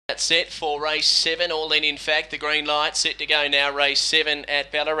set for race 7. All in fact, the green light set to go now. Race 7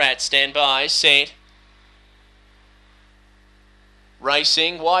 at Ballarat. Stand by, set.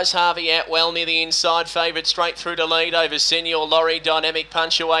 Racing, Wise Harvey out well near the inside, favourite straight through to lead over Senior Lorry. Dynamic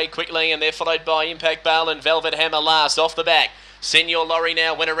Punch away quickly, and they're followed by Impact Bale and Velvet Hammer last off the back. Senior Lorry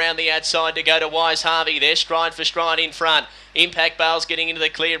now went around the outside to go to Wise Harvey. They're stride for stride in front. Impact Bale's getting into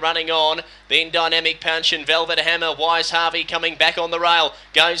the clear, running on. Then Dynamic Punch and Velvet Hammer. Wise Harvey coming back on the rail.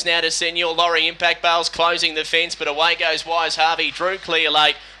 Goes now to Senior Lorry. Impact Bale's closing the fence, but away goes Wise Harvey. Drew clear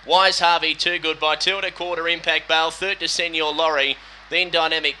late. Wise Harvey too good by 2 1/4. Impact Bale third to Senior Lorry. Then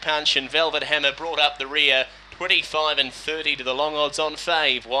Dynamic Punch and Velvet Hammer brought up the rear. 25 and 30 to the long odds on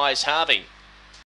fave, Wise Harvey.